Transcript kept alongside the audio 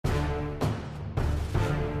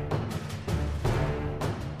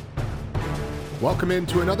Welcome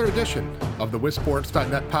into another edition of the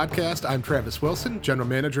WisSports.net podcast. I'm Travis Wilson, General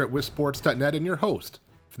Manager at WisSports.net and your host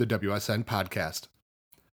for the WSN podcast.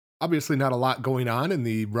 Obviously not a lot going on in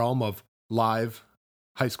the realm of live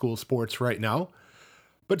high school sports right now,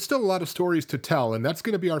 but still a lot of stories to tell, and that's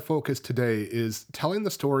going to be our focus today, is telling the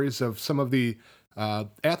stories of some of the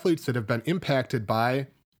athletes that have been impacted by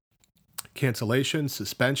cancellations,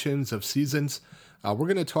 suspensions of seasons. We're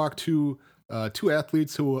going to talk to two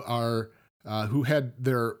athletes who had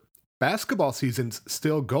their basketball seasons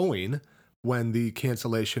still going when the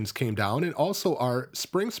cancellations came down, and also our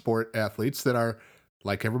spring sport athletes that are,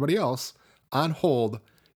 like everybody else, on hold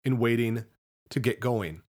and waiting to get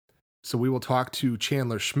going. So we will talk to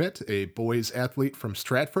Chandler Schmidt, a boys athlete from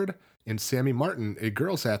Stratford, and Sammy Martin, a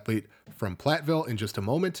girls athlete from Platteville, in just a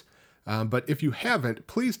moment. But if you haven't,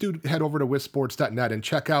 please do head over to WisSports.net and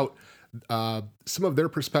check out some of their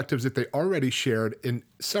perspectives that they already shared, and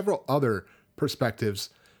several other perspectives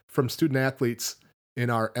from student athletes in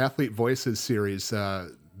our Athlete Voices series.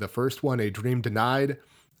 The first one, A Dream Denied,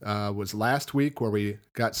 was last week, where we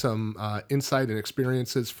got some insight and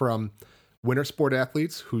experiences from winter sport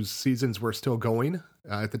athletes whose seasons were still going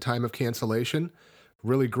at the time of cancellation.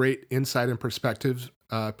 Really great insight and perspectives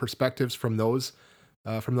from those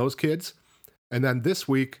kids. And then this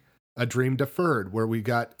week, A Dream Deferred, where we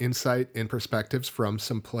got insight and perspectives from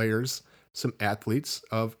some players, some athletes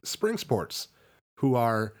of spring sports who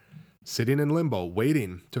are sitting in limbo,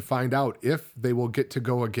 waiting to find out if they will get to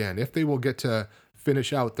go again, if they will get to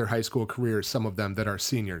finish out their high school careers, some of them that are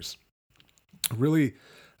seniors. Really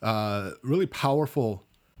powerful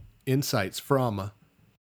insights from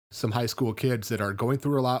some high school kids that are going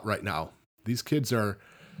through a lot right now. These kids are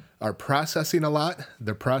processing a lot.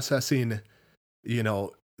 They're processing,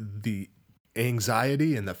 the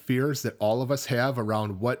anxiety and the fears that all of us have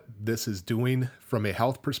around what this is doing from a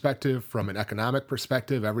health perspective, from an economic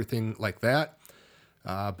perspective, everything like that.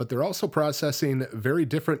 But they're also processing very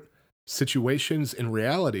different situations and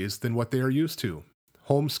realities than what they are used to.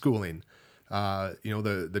 Homeschooling,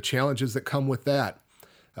 the challenges that come with that.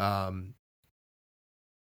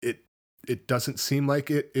 It doesn't seem like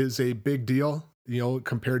it is a big deal,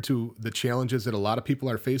 compared to the challenges that a lot of people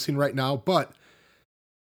are facing right now, but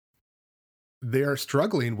they are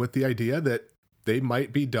struggling with the idea that they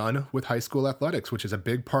might be done with high school athletics, which is a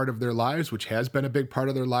big part of their lives, which has been a big part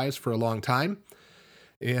of their lives for a long time.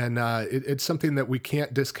 And it's something that we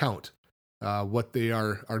can't discount, what they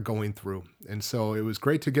are going through. And so it was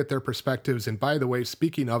great to get their perspectives. And by the way,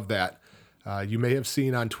 speaking of that, you may have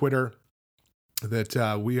seen on Twitter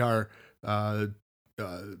that we are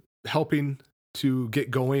helping to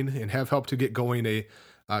get going, and have helped to get going,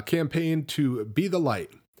 a campaign to be the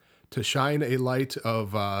light, to shine a light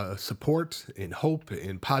of support and hope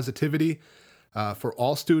and positivity for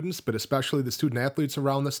all students, but especially the student athletes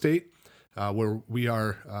around the state, where we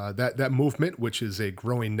are, that movement, which is a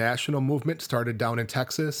growing national movement, started down in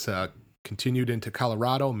Texas, continued into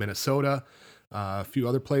Colorado, Minnesota, a few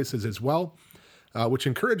other places as well, which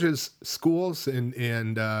encourages schools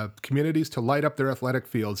and communities to light up their athletic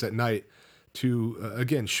fields at night to,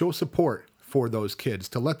 again, show support for those kids,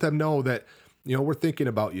 to let them know that, we're thinking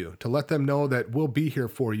about you, to let them know that we'll be here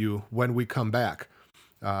for you when we come back.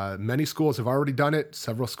 Many schools have already done it.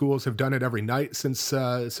 Several schools have done it every night since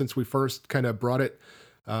we first kind of brought it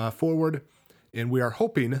forward. And we are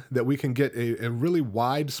hoping that we can get a really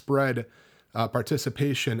widespread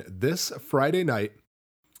participation this Friday night,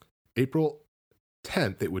 April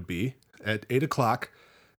 10th, it would be, at 8 o'clock.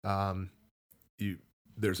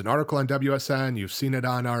 There's an article on WSN. You've seen it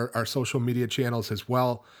on our social media channels as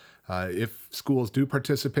well. If schools do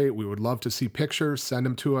participate, we would love to see pictures. Send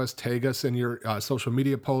them to us. Tag us in your social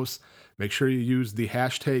media posts. Make sure you use the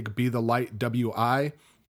hashtag BeTheLightWI,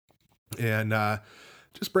 and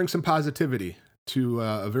just bring some positivity to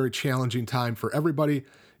a very challenging time for everybody,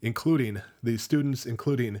 including these students,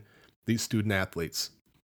 including these student athletes.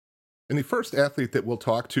 And the first athlete that we'll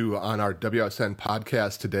talk to on our WSN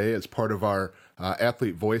podcast today, as part of our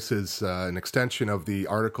Athlete Voices, an extension of the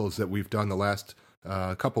articles that we've done the last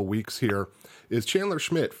couple weeks here, is Chandler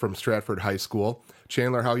Schmidt from Stratford High School.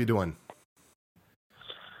 Chandler, how are you doing?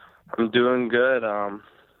 I'm doing good.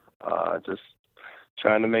 Just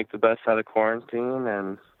trying to make the best out of quarantine,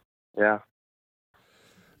 and yeah.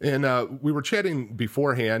 And we were chatting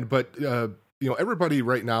beforehand, but everybody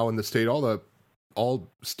right now in the state,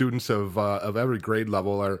 all students of every grade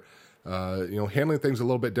level are handling things a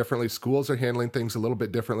little bit differently. Schools are handling things a little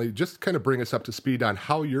bit differently. Just kind of bring us up to speed on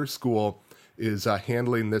how your school is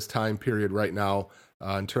handling this time period right now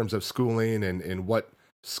in terms of schooling, and what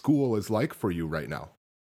school is like for you right now.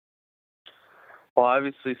 Well,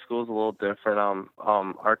 obviously, school's a little different.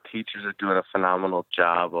 Our teachers are doing a phenomenal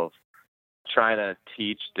job of trying to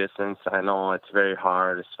teach distance. I know it's very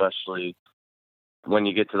hard, especially when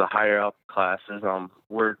you get to the higher up classes.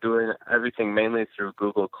 We're doing everything mainly through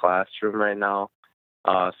Google Classroom right now.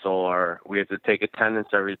 We have to take attendance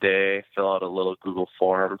every day, fill out a little Google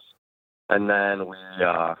Forms, and then we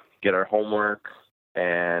get our homework.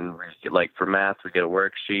 And like for math, we get a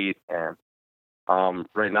worksheet. And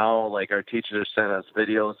right now, like our teachers are sending us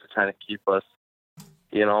videos to trying to keep us,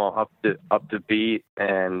 up to beat.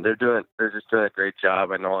 And they're just doing a great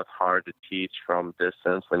job. I know it's hard to teach from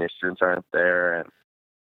distance when your students aren't there,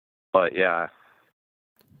 but yeah.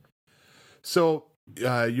 So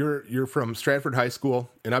you're from Stratford High School,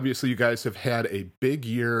 and obviously you guys have had a big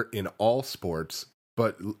year in all sports.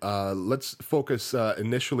 But let's focus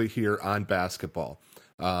initially here on basketball.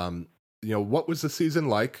 What was the season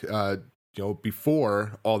like?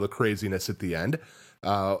 Before all the craziness at the end.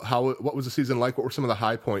 What was the season like? What were some of the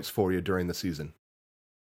high points for you during the season?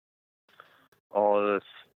 Oh, it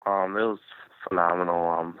was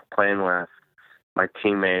phenomenal. Playing with my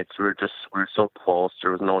teammates, we were so close.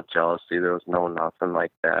 There was no jealousy. There was no nothing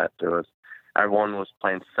like that. Everyone was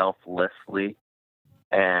playing selflessly,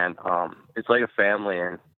 and it's like a family.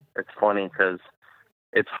 And it's funny because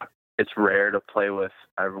it's rare to play with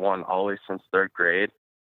everyone always since third grade,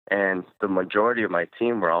 and the majority of my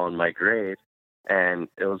team were all in my grade. And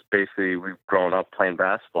it was basically we've grown up playing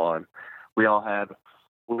basketball, and we were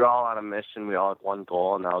all on a mission. We all had one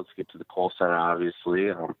goal, and that was to get to the Kohl Center.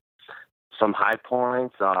 Obviously, some high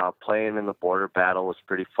points. Playing in the border battle was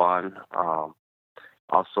pretty fun.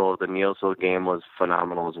 Also, the Neillsville game was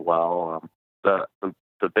phenomenal as well. The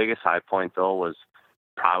biggest high point though was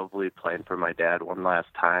probably playing for my dad one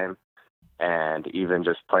last time, and even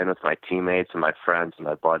just playing with my teammates and my friends and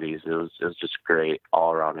my buddies. It was just a great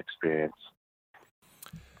all around experience.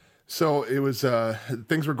 So it was,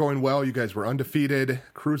 things were going well. You guys were undefeated,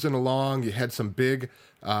 cruising along. You had some big,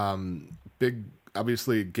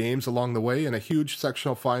 obviously games along the way, and a huge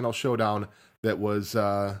sectional final showdown that was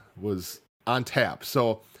on tap.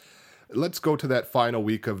 So let's go to that final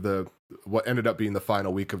week of what ended up being the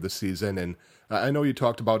final week of the season. And I know you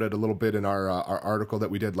talked about it a little bit in our article that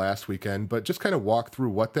we did last weekend, but just kind of walk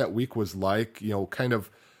through what that week was like, kind of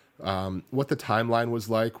what the timeline was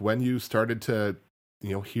like when you started to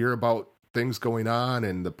hear about things going on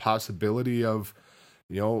and the possibility of,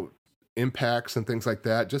 impacts and things like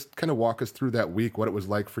that. Just kind of walk us through that week, what it was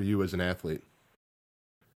like for you as an athlete.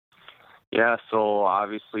 Yeah, so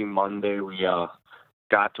obviously Monday we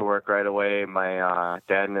got to work right away. My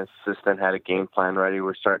dad and his assistant had a game plan ready.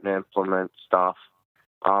 We're starting to implement stuff.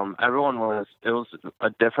 It was a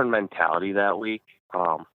different mentality that week.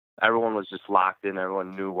 Everyone was just locked in.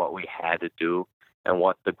 Everyone knew what we had to do and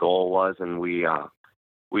what the goal was, and we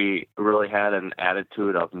really had an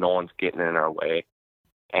attitude of no one's getting in our way.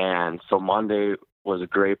 And so Monday was a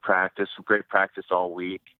great practice all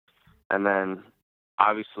week. And then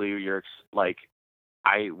obviously we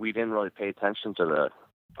didn't really pay attention to the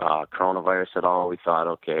coronavirus at all. We thought,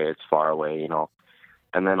 okay, it's far away,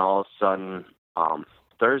 And then all of a sudden,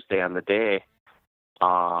 Thursday on the day, there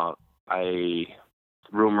was a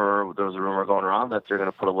rumor going around that they're going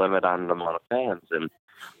to put a limit on the amount of fans. And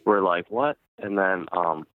we're like, what? And then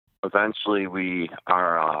eventually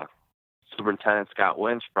our Superintendent Scott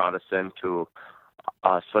Winch brought us into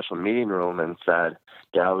a special meeting room and said,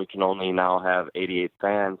 yeah, we can only now have 88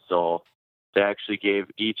 fans. So they actually gave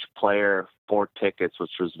each player 4 tickets,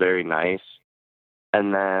 which was very nice.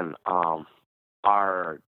 And then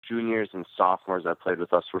our juniors and sophomores that played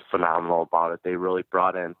with us were phenomenal about it. They really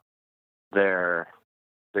brought in their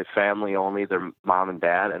family only, their mom and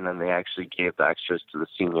dad, and then they actually gave the extras to the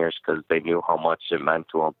seniors because they knew how much it meant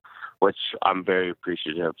to them, which I'm very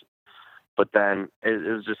appreciative. But then it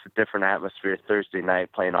was just a different atmosphere Thursday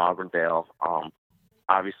night playing Auburndale.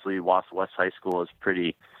 Obviously, Wausau West High School is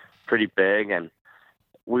pretty big, and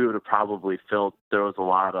we would have probably filled. There was a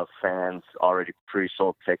lot of fans already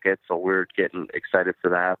pre-sold tickets, so we were getting excited for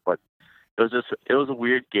that. But it was a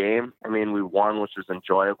weird game. I mean, we won, which was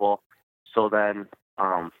enjoyable. So then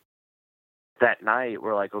that night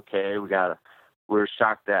we're like, okay, we were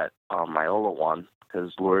shocked that Iola won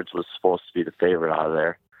because Lourdes was supposed to be the favorite out of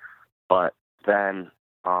there. But then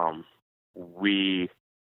we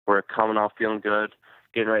were coming off feeling good,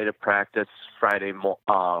 getting ready to practice Friday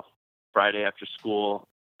after school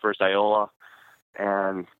versus Iola,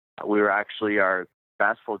 and our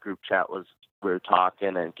basketball group chat we were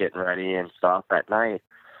talking and getting ready and stuff that night.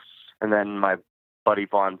 And then my buddy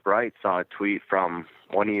Vaughn Bright saw a tweet from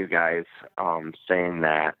one of you guys saying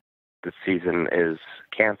that the season is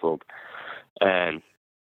canceled. And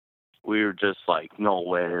we were just like, no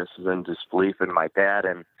way, this is in disbelief. And my dad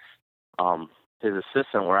and his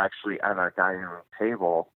assistant were actually at our dining room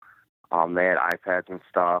table. They had iPads and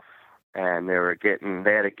stuff, and they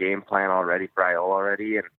had a game plan already for Iola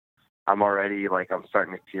already. And I'm already I'm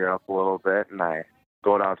starting to tear up a little bit. And I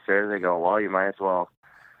go downstairs. They go, well, you might as well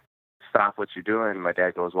stop what you're doing. My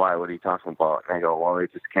dad goes, why? What are you talking about? And I go, well, they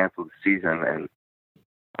just canceled the season. And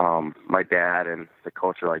my dad and the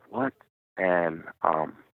coach are like, what? And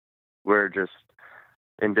we're just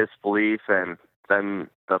in disbelief. And then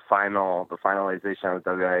the finalization of the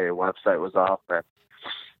WIA website was up. And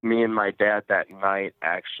me and my dad that night,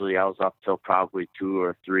 actually, I was up till probably 2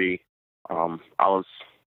 or 3. I was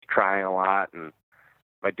crying a lot, and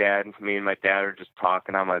me and my dad are just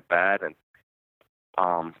talking on my bed. And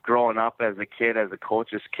growing up as a kid, as a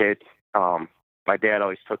coach's kid, my dad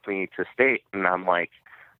always took me to state, and I'm like,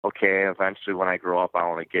 okay, eventually when I grow up, I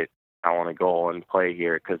want to go and play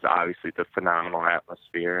here, because obviously it's a phenomenal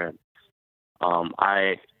atmosphere. And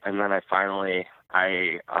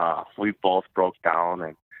we both broke down,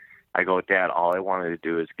 and I go, Dad, all I wanted to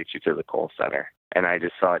do is get you to the Kohl Center. And I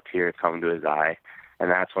just saw a tear come to his eye. And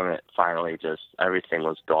that's when it finally just, everything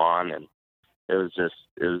was gone. And it was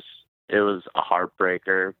a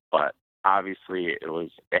heartbreaker, but obviously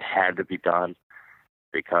it had to be done,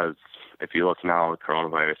 because if you look now, the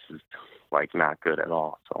coronavirus is not good at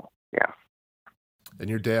all. So, yeah. And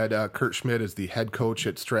your dad, Kurt Schmidt, is the head coach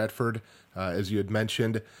at Stratford, as you had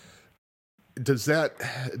mentioned. Does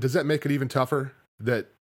that make it even tougher that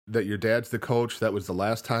your dad's the coach? That was the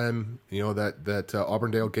last time, that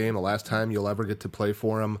Auburndale game, the last time you'll ever get to play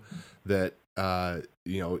for him. That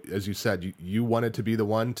as you said, you wanted to be the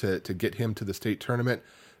one to get him to the state tournament.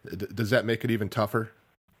 Does that make it even tougher?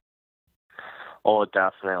 Oh,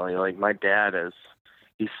 definitely. My dad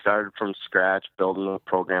he started from scratch, building the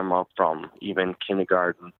program up from even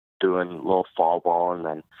kindergarten, doing a little fall ball, and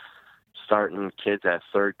then starting kids at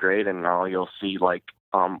 3rd grade. And now you'll see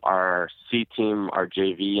our C team, our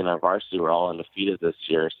JV, and our varsity were all undefeated this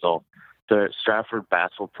year. So the Stratford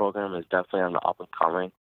basketball program is definitely on the up and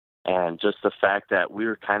coming. And just the fact that we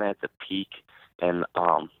were kind of at the peak, and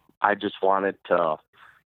I just wanted to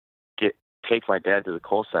take my dad to the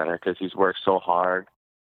Kohl Center, because he's worked so hard.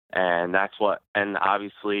 And and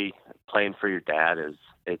obviously playing for your dad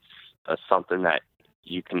it's something that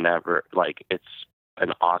you can never, it's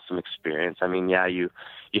an awesome experience. I mean, yeah, you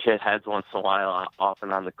hit heads once in a while off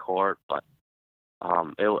and on the court, but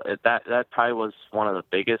that probably was one of the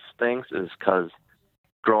biggest things, is because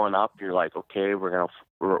growing up, you're like, okay, we're going to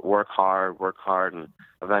work hard, and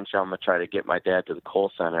eventually I'm going to try to get my dad to the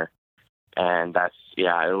Kohl Center. And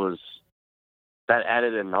that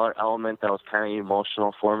added another element that was kind of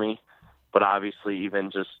emotional for me. But obviously,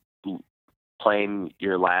 even just playing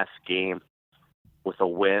your last game with a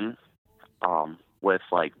win, with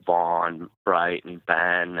Vaughn, Bright, and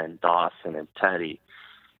Ben, and Dawson, and Teddy,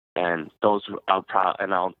 and those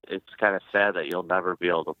it's kind of sad that you'll never be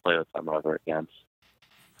able to play with them ever again.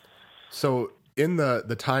 So in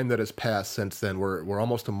the time that has passed since then, we're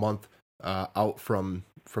almost a month out from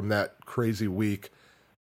that crazy week.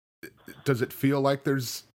 Does it feel like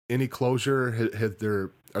there's any closure?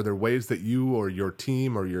 Are there ways that you or your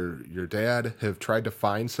team or your dad have tried to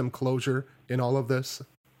find some closure in all of this?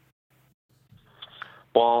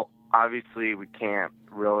 Well, obviously we can't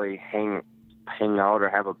really hang out or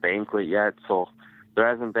have a banquet yet, so there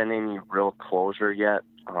hasn't been any real closure yet.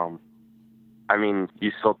 I mean,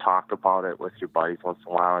 you still talk about it with your buddies once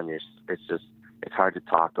in a while, and it's hard to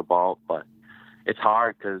talk about, but it's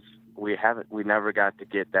hard because we never got to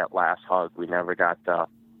get that last hug. We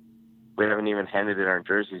haven't even handed in our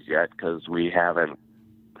jerseys yet, because we aren't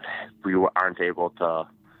able to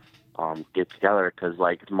get together, because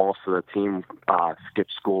most of the team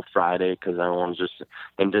skipped school Friday because everyone's just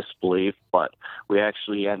in disbelief. But we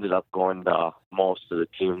actually ended up going to most of the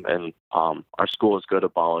team, and our school is good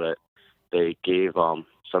about it. They gave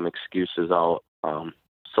some excuses out,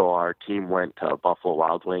 so our team went to Buffalo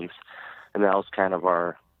Wild Wings, and that was kind of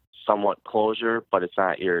our somewhat closure, but it's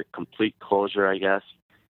not your complete closure, I guess.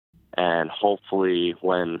 And hopefully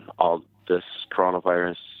when all this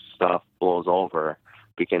coronavirus stuff blows over,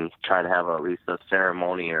 we can try to have at least a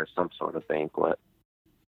ceremony or some sort of banquet.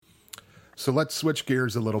 So let's switch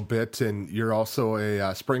gears a little bit. And you're also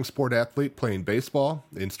a spring sport athlete playing baseball.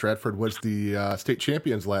 And Stratford was the state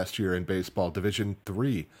champions last year in baseball, Division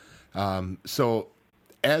III. So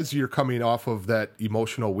as you're coming off of that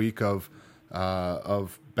emotional week of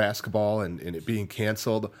basketball and it being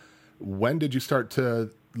canceled, when did you start to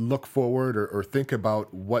look forward or think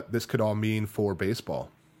about what this could all mean for baseball?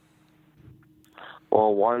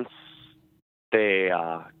 Well, once they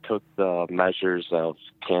took the measures of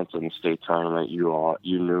canceling the state tournament, you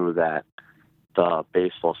knew that the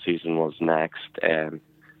baseball season was next, and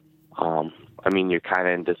you're kind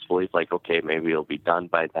of in disbelief, like, okay, maybe it'll be done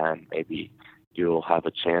by then, maybe you'll have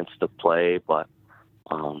a chance to play, but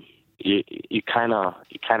you kind of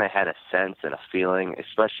had a sense and a feeling,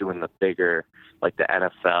 especially when the bigger, like the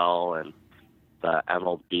NFL and the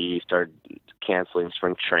MLB started canceling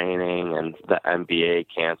spring training and the NBA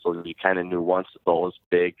canceled. You kind of knew once those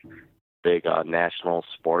big national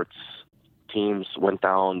sports teams went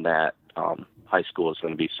down that high school was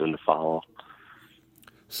going to be soon to follow.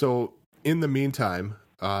 So in the meantime,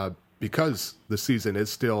 because the season is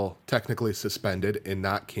still technically suspended and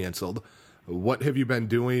not canceled, what have you been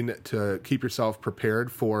doing to keep yourself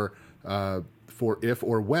prepared for if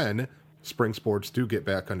or when spring sports do get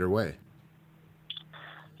back underway?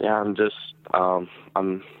 Yeah,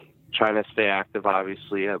 I'm trying to stay active.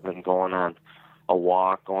 Obviously, I've been going on a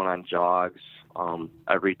walk, going on jogs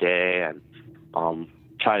every day, and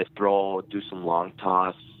try to do some long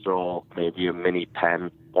toss, throw maybe a mini pen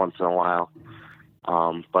once in a while.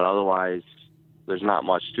 But otherwise, there's not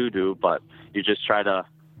much to do. But you just try to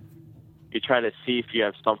see if you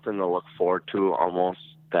have something to look forward to. Almost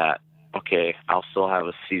that, okay, I'll still have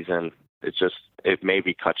a season. It may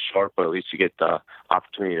be cut short, but at least you get the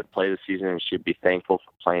opportunity to play the season and should be thankful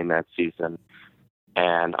for playing that season.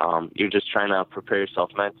 And you're just trying to prepare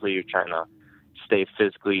yourself mentally. You're trying to stay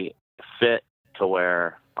physically fit to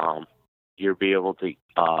where you'll be able to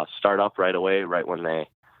start up right away, right when they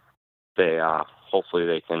hopefully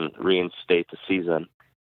they can reinstate the season.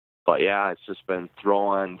 But yeah, it's just been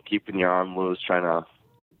throwing, keeping your arm loose, trying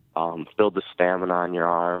to build the stamina on your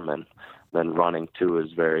arm, and then running too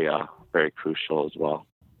is very crucial as well.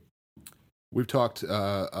 We've talked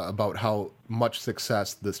about how much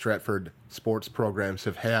success the Stratford sports programs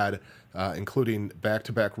have had, including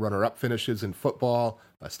back-to-back runner-up finishes in football,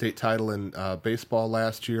 a state title in baseball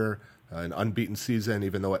last year, an unbeaten season,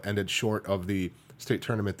 even though it ended short of the state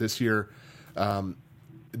tournament this year.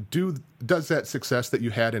 Does that success that you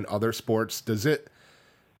had in other sports, does it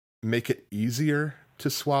make it easier to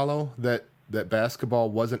swallow that basketball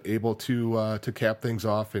wasn't able to cap things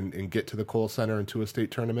off and get to the Kohl Center and to a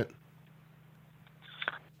state tournament?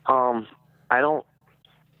 The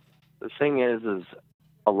thing is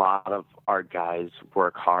a lot of our guys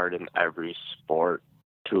work hard in every sport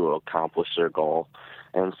to accomplish their goal.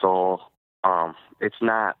 And so,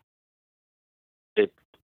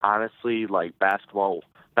 honestly, like basketball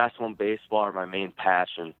and baseball are my main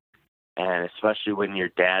passion. And especially when your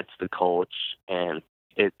dad's the coach, and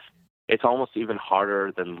it's almost even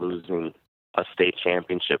harder than losing a state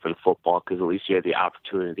championship in football, because at least you had the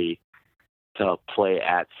opportunity to play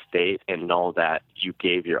at state and know that you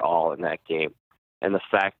gave your all in that game. And the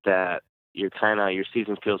fact that your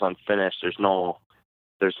season feels unfinished, there's no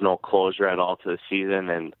closure at all to the season,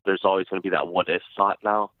 and there's always going to be that what if thought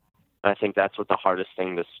now. And I think that's what the hardest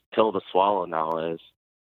thing to swallow now is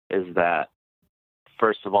that,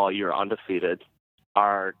 first of all, you're undefeated.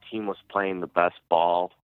 Our team was playing the best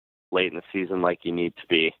ball late in the season, like you need to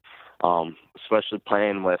be, especially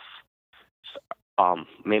playing with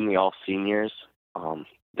mainly all seniors.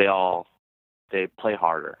 They play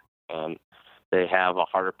harder, and they have a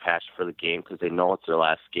harder passion for the game because they know it's their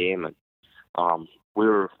last game. And we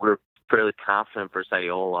were fairly confident versus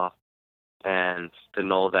Iola, and to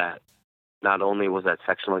know that not only was that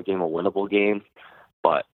sectional game a winnable game,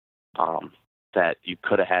 but that you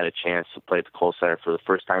could have had a chance to play at the Kohl Center for the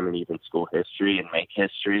first time in even school history and make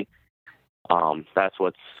history. That's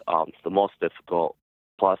what's the most difficult.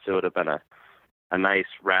 Plus, it would have been a nice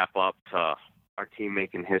wrap up to our team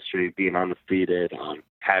making history, being undefeated,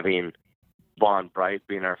 having Vaughn Bright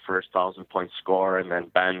being our first 1,000-point scorer, and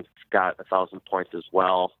then Ben got 1,000 points as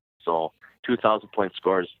well. So 2,000-point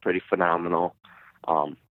score is pretty phenomenal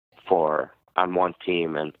on one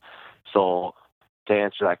team. And so to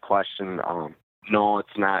answer that question, no,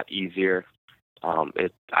 it's not easier.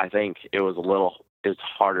 I think it's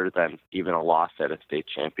harder than even a loss at a state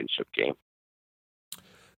championship game.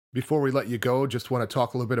 Before we let you go, just want to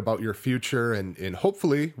talk a little bit about your future, and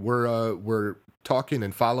hopefully we're talking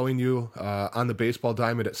and following you on the baseball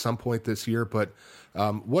diamond at some point this year. But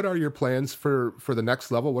what are your plans for the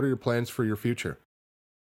next level? What are your plans for your future?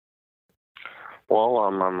 Well,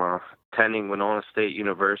 I'm attending Winona State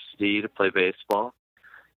University to play baseball.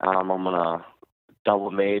 I'm going to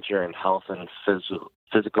double major in health and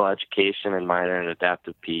physical education and minor in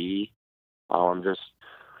adaptive PE. I'm just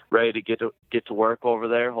ready to get to work over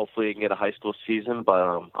there. Hopefully I can get a high school season, but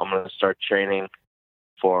I'm going to start training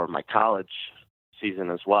for my college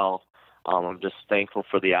season as well. I'm just thankful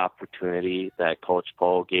for the opportunity that Coach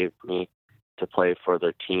Poe gave me to play for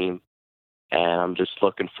their team, and I'm just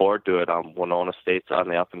looking forward to it. Winona State's on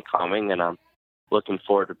the up and coming, and I'm looking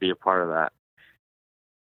forward to be a part of that.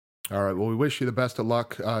 All right. Well, we wish you the best of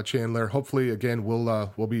luck, Chandler. Hopefully, again,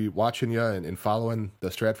 we'll be watching you and following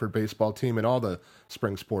the Stratford baseball team and all the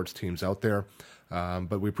spring sports teams out there.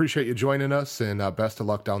 But we appreciate you joining us, and best of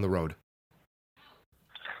luck down the road.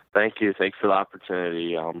 Thank you. Thanks for the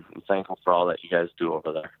opportunity. I'm thankful for all that you guys do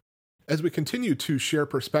over there. As we continue to share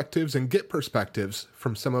perspectives and get perspectives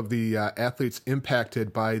from some of the athletes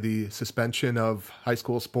impacted by the suspension of high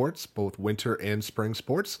school sports, both winter and spring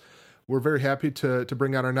sports, we're very happy to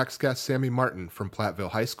bring on our next guest, Sammy Martin from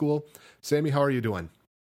Platteville High School. Sammy, how are you doing?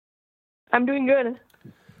 I'm doing good.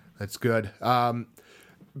 That's good.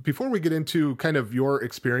 Before we get into kind of your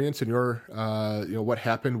experience and your, what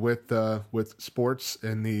happened with sports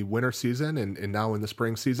in the winter season and now in the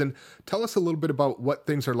spring season, tell us a little bit about what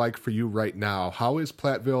things are like for you right now. How is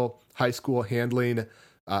Platteville High School handling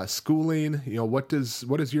schooling? What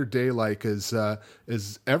is your day like as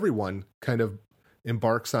everyone kind of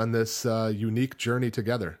embarks on this unique journey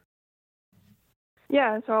together?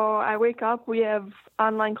 Yeah, so I wake up. We have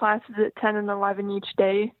online classes at 10 and 11 each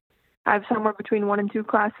day. I have somewhere between 1 and 2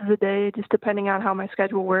 classes a day, just depending on how my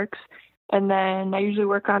schedule works. And then I usually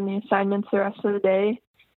work on the assignments the rest of the day,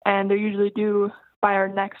 and they're usually due by our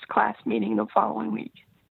next class meeting the following week.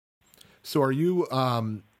 So are you,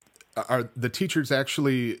 are the teachers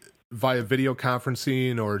actually via video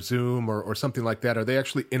conferencing or Zoom or something like that, are they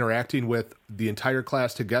actually interacting with the entire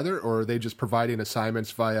class together, or are they just providing assignments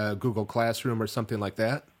via Google Classroom or something like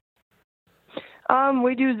that?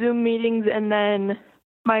 We do Zoom meetings, and then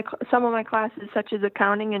some of my classes, such as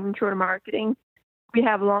accounting and intro to marketing, we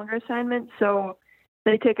have longer assignments, so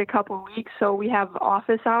they take a couple of weeks. So we have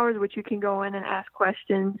office hours, which you can go in and ask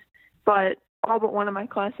questions, but all but one of my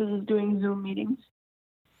classes is doing Zoom meetings.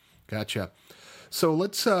 Gotcha. So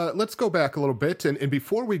let's go back a little bit, and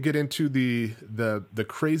before we get into the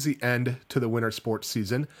crazy end to the winter sports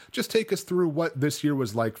season, just take us through what this year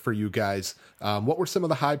was like for you guys. What were some of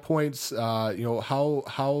the high points?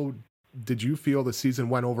 How did you feel the season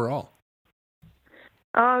went overall?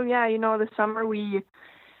 The summer we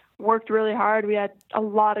worked really hard. We had a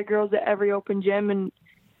lot of girls at every open gym, and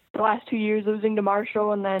the last 2 years losing to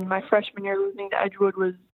Marshall and then my freshman year losing to Edgewood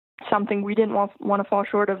was something we didn't want to fall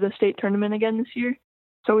short of the state tournament again this year.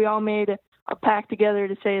 So we all made a pact together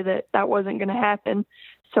to say that wasn't going to happen.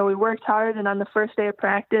 So we worked hard, and on the first day of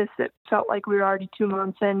practice, it felt like we were already 2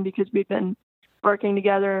 months in because we've been working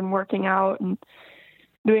together and working out and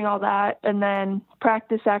doing all that. And then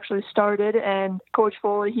practice actually started, and Coach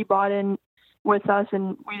Foley, he bought in with us,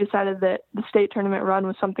 and we decided that the state tournament run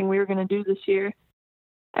was something we were going to do this year.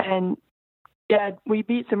 And yeah, we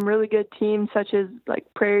beat some really good teams such as like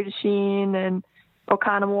Prairie du Chien and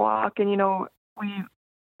Oconomowoc, and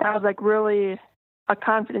that was like really a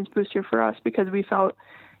confidence booster for us because we felt,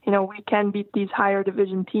 we can beat these higher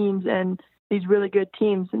division teams and these really good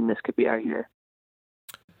teams, and this could be our year.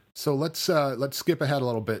 So let's skip ahead a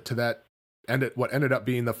little bit to that what ended up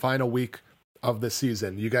being the final week of the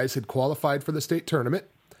season. You guys had qualified for the state tournament.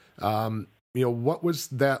 What was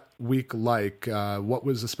that week like? What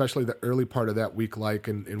was especially the early part of that week like?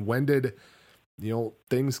 And when did,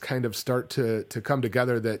 things kind of start to come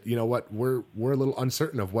together that, we're a little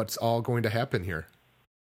uncertain of what's all going to happen here?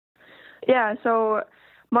 Yeah, so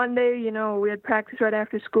Monday, we had practice right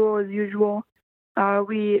after school as usual.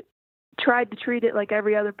 We tried to treat it like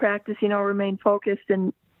every other practice, remain focused,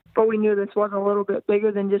 but we knew this was a little bit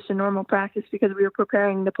bigger than just a normal practice because we were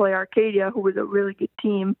preparing to play Arcadia, who was a really good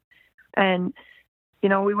team. And,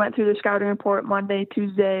 we went through the scouting report Monday,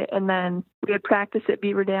 Tuesday, and then we had practice at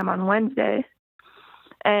Beaver Dam on Wednesday.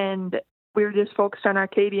 And we were just focused on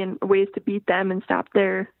Arcadia and ways to beat them and stop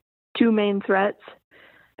their 2 main threats.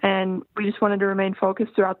 And we just wanted to remain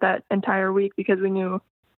focused throughout that entire week because we knew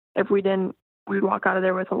if we didn't, we'd walk out of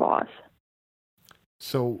there with a loss.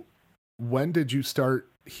 So when did you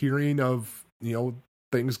start hearing of,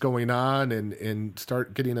 things going on and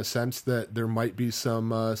start getting a sense that there might be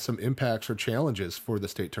some impacts or challenges for the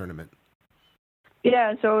state tournament?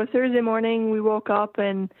 Yeah, so Thursday morning we woke up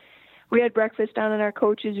and we had breakfast down in our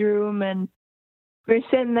coach's room, and we were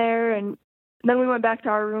sitting there, and then we went back to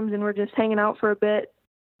our rooms and we're just hanging out for a bit.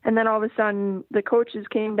 And then all of a sudden the coaches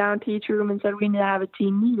came down to each room and said we need to have a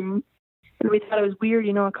team meeting. And we thought it was weird,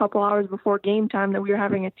 a couple hours before game time that we were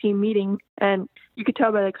having a team meeting. And you could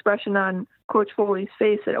tell by the expression on Coach Foley's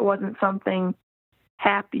face that it wasn't something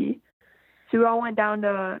happy. So we all went down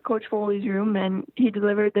to Coach Foley's room, and he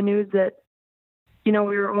delivered the news that, we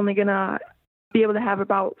were only going to be able to have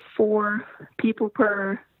about 4 people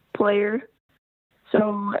per player.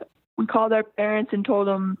 So we called our parents and told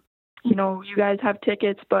them, you guys have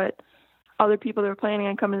tickets, but other people that are planning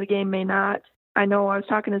on coming to the game may not. I know I was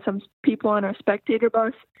talking to some people on our spectator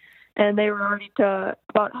bus, and they were already to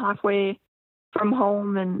about halfway from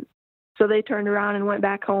home, and so they turned around and went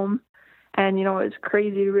back home. And, it was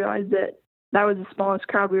crazy to realize that was the smallest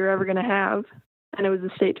crowd we were ever going to have, and it was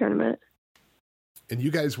a state tournament. And you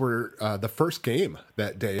guys were the first game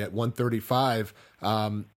that day at 1:35.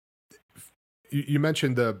 You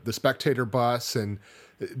mentioned the spectator bus, and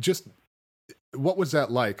just what was that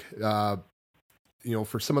like?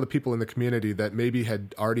 For some of the people in the community that maybe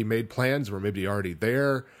had already made plans or maybe already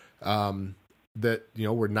there, that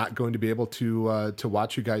were not going to be able to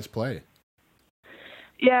watch you guys play.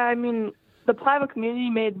 Yeah, I mean, the Pliva community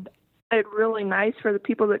made it really nice for the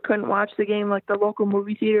people that couldn't watch the game. Like the local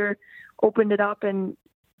movie theater opened it up, and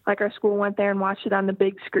like our school went there and watched it on the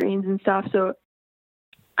big screens and stuff. So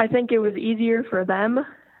I think it was easier for them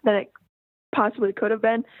than it possibly could have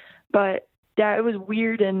been. But yeah, it was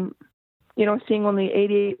weird, and seeing only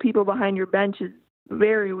 88 people behind your bench is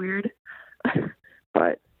very weird.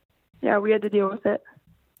 But yeah, we had to deal with it.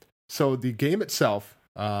 So the game itself,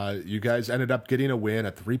 you guys ended up getting a win,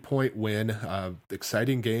 a 3-point win,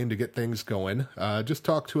 exciting game to get things going. Just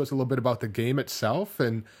talk to us a little bit about the game itself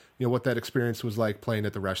and what that experience was like playing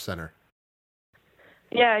at the Resch Center.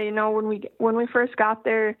 Yeah, when we first got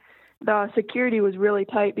there, the security was really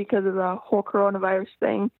tight because of the whole coronavirus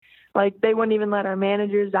thing. Like, they wouldn't even let our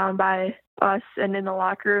managers down by us, and in the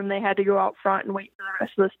locker room, they had to go out front and wait for the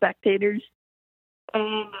rest of the spectators.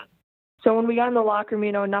 And so when we got in the locker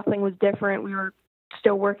room, nothing was different. We were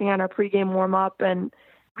still working on our pregame warm-up, and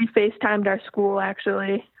we FaceTimed our school,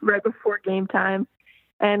 actually, right before game time.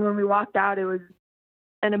 And when we walked out, it was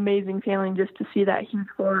an amazing feeling just to see that huge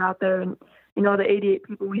floor out there. And, the 88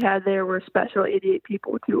 people we had there were special 88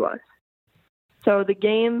 people to us. So the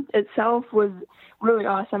game itself was really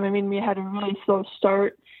awesome. I mean, we had a really slow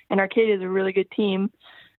start, and Arcadia is a really good team.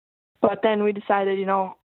 But then we decided,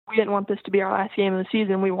 we didn't want this to be our last game of the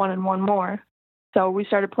season. We wanted one more. So we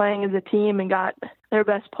started playing as a team and got their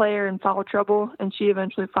best player in foul trouble, and she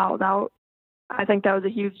eventually fouled out. I think that was a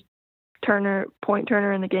huge point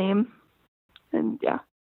turner in the game. And yeah.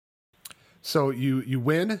 So you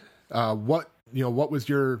win. What was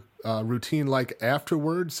your routine like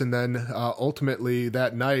afterwards? And then ultimately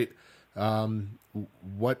that night,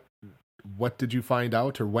 what did you find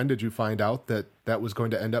out, or when did you find out that was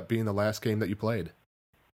going to end up being the last game that you played?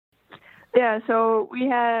 Yeah, so we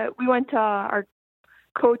went to our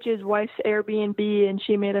coach's wife's Airbnb, and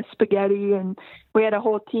she made us spaghetti, and we had a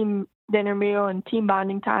whole team dinner meal and team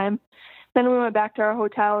bonding time. Then we went back to our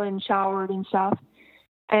hotel and showered and stuff.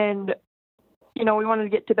 And we wanted to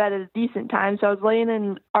get to bed at a decent time. So I was laying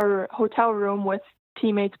in our hotel room with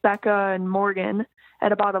teammates Becca and Morgan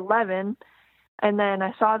at about 11. And then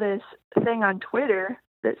I saw this thing on Twitter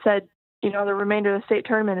that said, the remainder of the state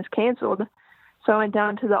tournament is canceled. So I went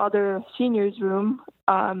down to the other seniors room,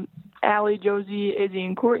 Allie, Josie, Izzy,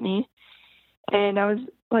 and Courtney. And I was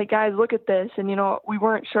like, guys, look at this. And, we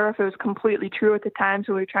weren't sure if it was completely true at the time,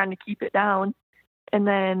 so we were trying to keep it down. And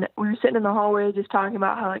then we were sitting in the hallway just talking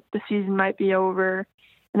about how, the season might be over.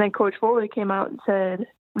 And then Coach Foley came out and said,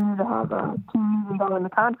 we need to have a team meeting down in the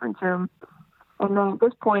conference room. And then at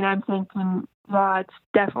this point, I'm thinking, yeah, it's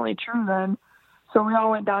definitely true then. So we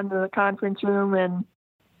all went down to the conference room, and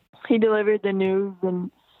he delivered the news.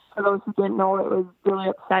 And for those who didn't know, it was really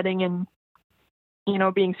upsetting. And,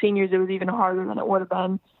 being seniors, it was even harder than it would have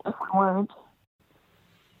been if we weren't.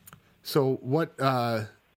 So what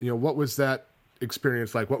was that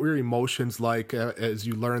experience like? What were your emotions like as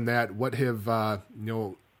you learned that? What have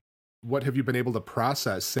you been able to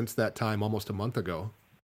process since that time almost a month ago?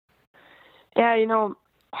 Yeah,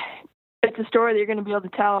 it's a story that you're going to be able to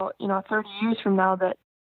tell, 30 years from now, that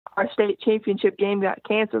our state championship game got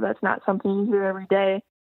canceled. That's not something you hear every day.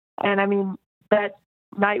 And I mean, that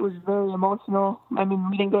night was very emotional. I mean,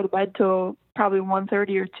 we didn't go to bed till probably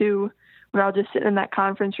 1:30 or 2. We were all just sitting in that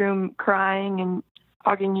conference room crying and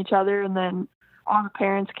hugging each other. And then all the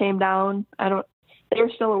parents came down. They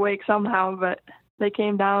were still awake somehow, but they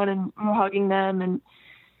came down and we were hugging them. And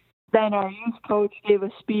then our youth coach gave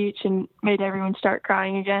a speech and made everyone start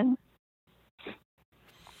crying again.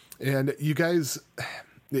 And you guys,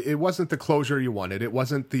 it wasn't the closure you wanted. It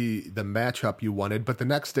wasn't the matchup you wanted. But the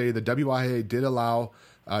next day, the WIA did allow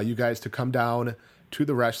you guys to come down to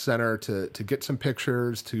the Resch Center to get some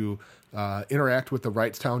pictures, to interact with the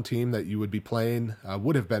Wrightstown team that you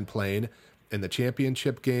would have been playing in the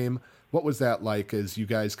championship game. What was that like as you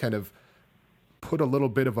guys kind of put a little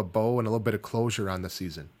bit of a bow and a little bit of closure on the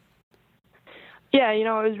season. Yeah, it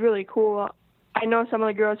was really cool. I know some of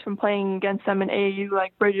the girls from playing against them in AAU,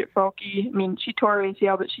 like Bridget Folke. I mean, she tore her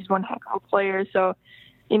ACL, but she's one heck of a player. So,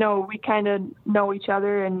 we kind of know each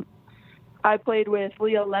other. And I played with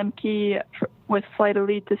Leah Lemke with Flight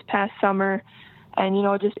Elite this past summer. And,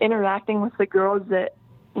 just interacting with the girls that,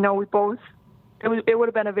 we both – it would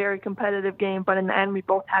have been a very competitive game, but in the end we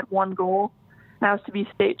both had one goal, and that was to be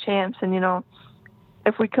state champs. And,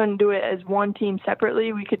 if we couldn't do it as one team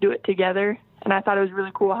separately, we could do it together. And I thought it was really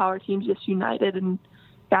cool how our teams just united and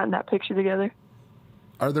got in that picture together.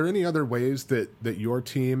 Are there any other ways that your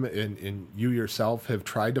team and you yourself have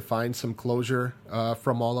tried to find some closure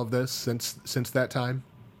from all of this since that time?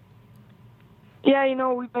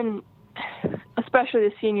 Yeah, we've been, especially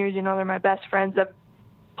the seniors, they're my best friends. I've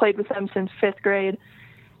played with them since 5th grade.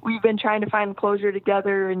 We've been trying to find closure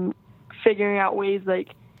together and figuring out ways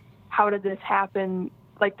like, how did this happen?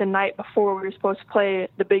 Like the night before we were supposed to play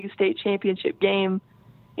the big state championship game,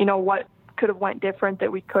 what could have went different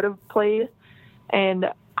that we could have played, and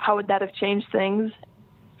how would that have changed things?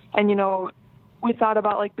 And, we thought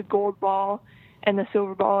about like the gold ball and the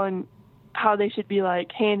silver ball and how they should be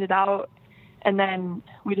like handed out. And then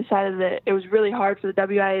we decided that it was really hard for the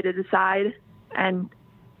WIA to decide. And,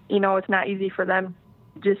 it's not easy for them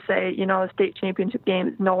to just say, the state championship game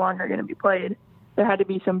is no longer going to be played. There had to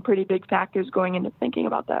be some pretty big factors going into thinking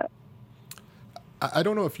about that. I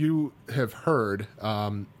don't know if you have heard,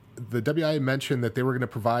 the WIA mentioned that they were going to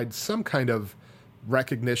provide some kind of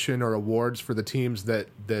recognition or awards for the teams that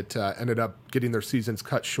ended up getting their seasons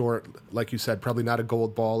cut short. Like you said, probably not a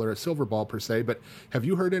gold ball or a silver ball per se, but have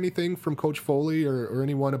you heard anything from Coach Foley or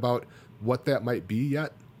anyone about what that might be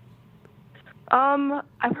yet?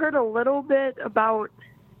 I've heard a little bit about.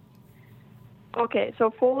 Okay, so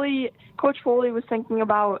Coach Foley was thinking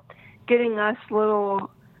about getting us little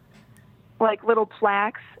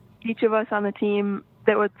plaques, each of us on the team,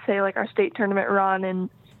 that would say like our state tournament run and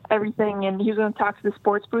everything, and he was going to talk to the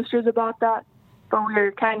sports boosters about that. But we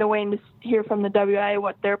were kind of waiting to hear from the WIA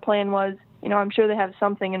what their plan was. I'm sure they have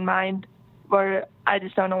something in mind, but I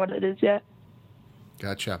just don't know what it is yet.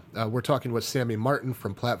 Gotcha. We're talking with Sammy Martin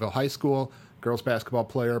from Platteville High School, girls basketball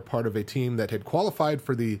player, part of a team that had qualified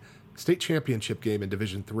for the state championship game in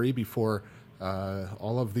Division III before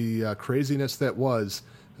all of the craziness that was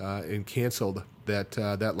and canceled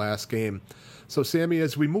that last game. So, Sammy,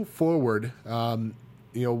 as we move forward,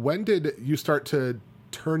 when did you start to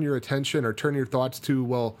turn your attention or turn your thoughts to,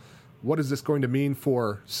 well, what is this going to mean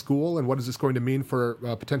for school and what is this going to mean for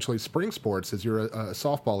potentially spring sports as you're a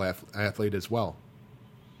softball athlete as well?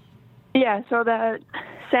 Yeah, so that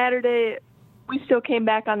Saturday, we still came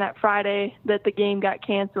back on that Friday that the game got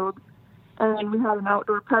canceled. And then we had an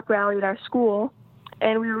outdoor pep rally at our school.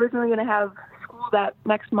 And we were originally going to have school that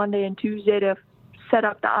next Monday and Tuesday to set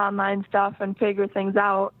up the online stuff and figure things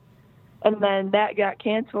out. And then that got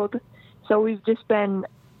canceled. So we've just been,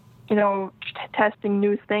 testing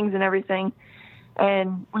new things and everything.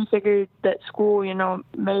 And we figured that school,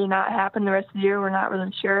 may not happen the rest of the year. We're not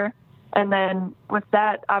really sure. And then with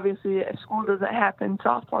that, obviously, if school doesn't happen,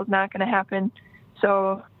 softball's not going to happen.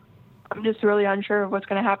 So I'm just really unsure of what's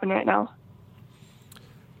going to happen right now.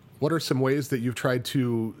 What are some ways that you've tried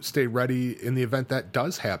to stay ready in the event that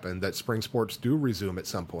does happen, that spring sports do resume at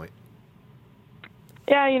some point?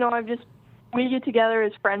 Yeah, we get together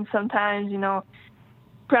as friends sometimes,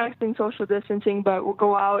 practicing social distancing, but we'll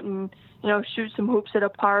go out and, shoot some hoops at a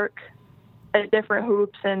park, at different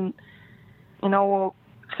hoops, and, we'll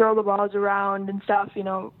throw the balls around and stuff,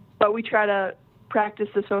 but we try to practice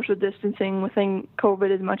the social distancing within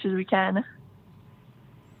COVID as much as we can.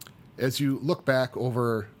 As you look back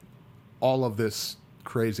over all of this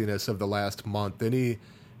craziness of the last month, any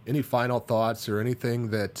final thoughts or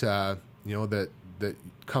anything that that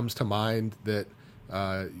comes to mind that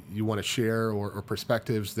you want to share or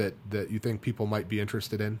perspectives that you think people might be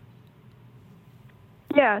interested in?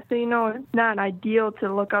 Yeah, so it's not ideal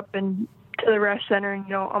to look up and to the rec center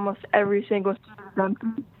and almost every single student is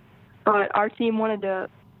empty. But our team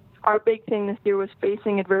our big thing this year was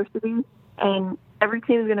facing adversity, and every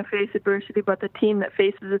team is going to face adversity, but the team that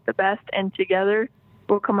faces it the best and together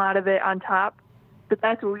will come out of it on top. But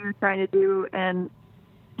that's what we were trying to do, and,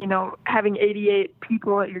 having 88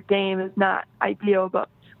 people at your game is not ideal, but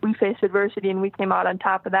we faced adversity and we came out on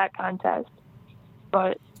top of that contest.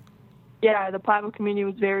 But, yeah, the Platteville community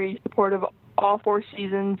was very supportive all 4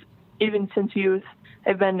 seasons, even since youth.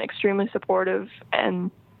 They've been extremely supportive, and,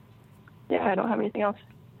 yeah, I don't have anything else.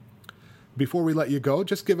 Before we let you go,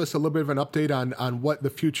 just give us a little bit of an update on what the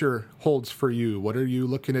future holds for you. What are you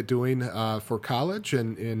looking at doing for college,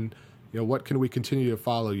 and what can we continue to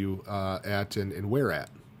follow you at and where at?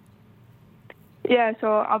 Yeah,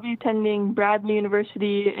 so I'll be attending Bradley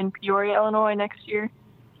University in Peoria, Illinois next year,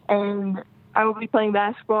 and I will be playing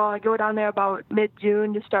basketball. I go down there about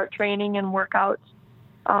mid-June to start training and workouts.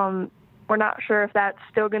 We're not sure if that's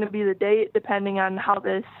still going to be the date, depending on how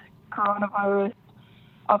this coronavirus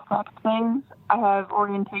affects things. I have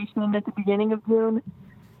orientation at the beginning of June.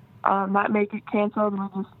 That may get canceled.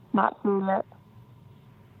 We're just not sure yet.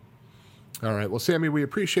 All right. Well, Sammy, we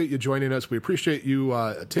appreciate you joining us. We appreciate you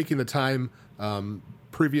taking the time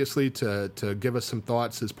previously to give us some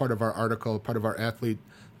thoughts as part of our article, part of our Athlete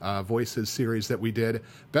Voices series that we did.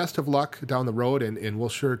 Best of luck down the road, and we'll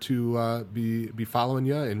sure to be following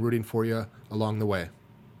you and rooting for you along the way.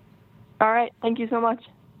 All right. Thank you so much.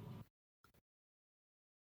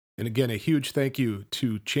 And again, a huge thank you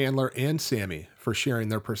to Chandler and Sammy for sharing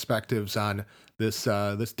their perspectives on this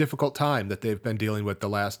difficult time that they've been dealing with the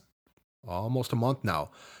last almost a month now.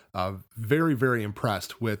 Very, very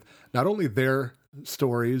impressed with not only their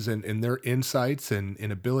stories and their insights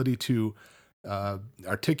and ability to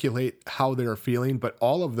articulate how they're feeling, but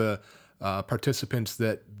all of the participants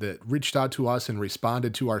that reached out to us and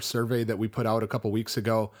responded to our survey that we put out a couple weeks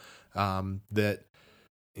ago, that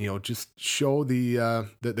just show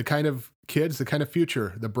the kind of kids, the kind of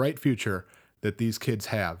future, the bright future that these kids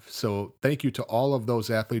have. So thank you to all of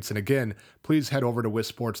those athletes. And again, please head over to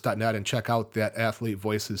wisports.net and check out that Athlete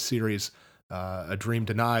Voices series, A Dream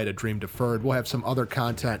Denied, A Dream Deferred. We'll have some other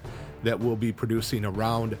content that we'll be producing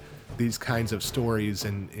around these kinds of stories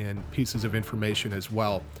and pieces of information as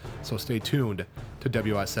well. So stay tuned to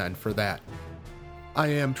WSN for that. I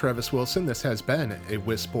am Travis Wilson. This has been a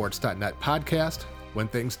wisports.net podcast. When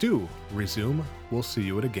things do resume, we'll see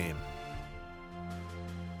you at a game.